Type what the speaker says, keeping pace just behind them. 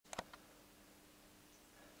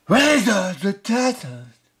Razar, the Tazat.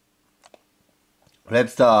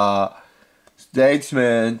 Rapstar,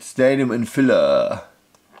 Stagement, Stadium Infiller.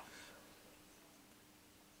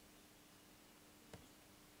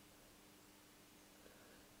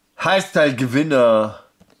 Highstyle Gewinner.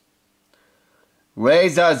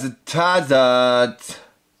 Razar, the Tazat.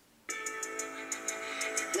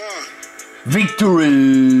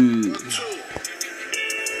 Victory.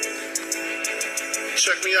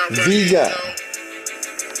 Check me out right Sieger.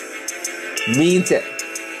 Means it.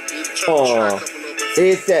 Oh,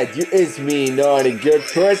 is that you is me not a good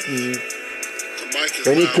person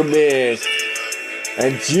when you commit,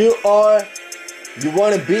 and you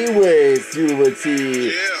wanna be with, you will see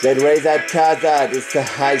that Razar Tazat is the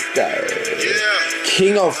high style,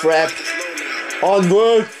 king of rap on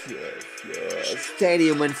world.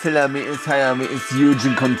 Stadium Infiller me is higher, me is huge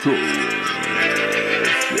in control.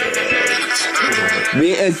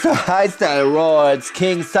 Me is the high style Rolls,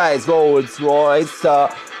 king size Rolls Royce,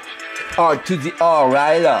 R to the R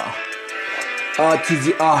rider, R to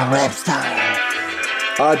the R rap style,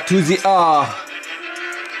 R to the R.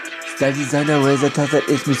 Style Designer Razar Tazat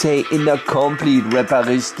ist mich hey in der Complete, Rapper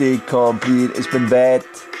richtig complete, ich bin bad.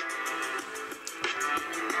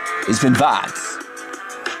 Ich bin was.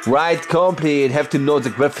 Right, complete, have to know the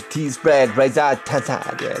graffiti spread, Razar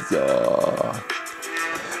Tazat, yes, yo.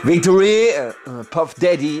 Victory, Puff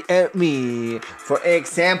Daddy and me. For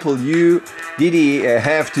example, you, Diddy,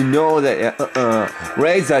 have to know that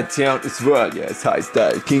Razar Town is world, yes, high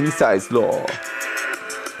style, king size law.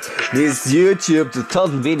 This YouTube, the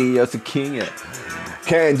 1000 videos, the king,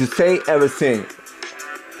 can to say everything.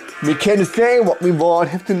 We can say what we want,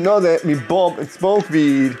 have to know that we bomb and smoke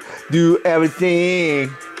weed, do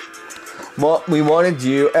everything. What we wanna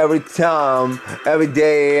do every time, every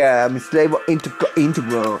day, slave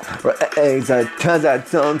integral. Razar Tazat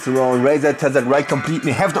sounds wrong. Razar Tazat right complete.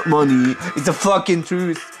 We have not money. It's a fucking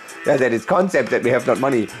truth. Yeah, that is concept that we have not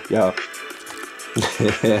money. Yeah.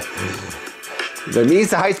 So me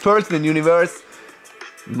is the highest person in the universe.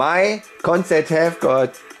 My concept have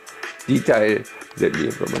got detail that we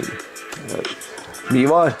have money. We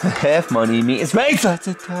won't have money, me is Razar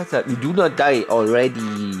Tazat. We do not die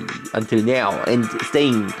already until now and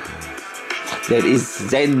staying. That is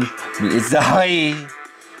then, me is the high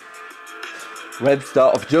rap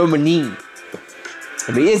star of Germany.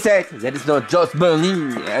 Wie is that? That is not just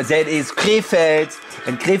Berlin, that is Krefeld,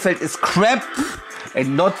 and Krefeld is crap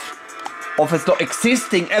and not of it's not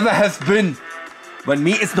existing, ever has been. When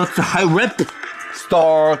me is not the high rap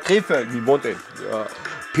star Krefeld, we want it. Yeah.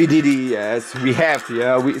 P. Diddy, yes, we have,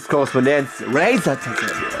 yeah, we is correspondence, Razar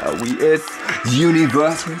Tazat, yeah, we is the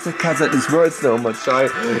universe, Razar Tazat is worth so much,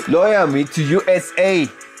 lawyer me to USA.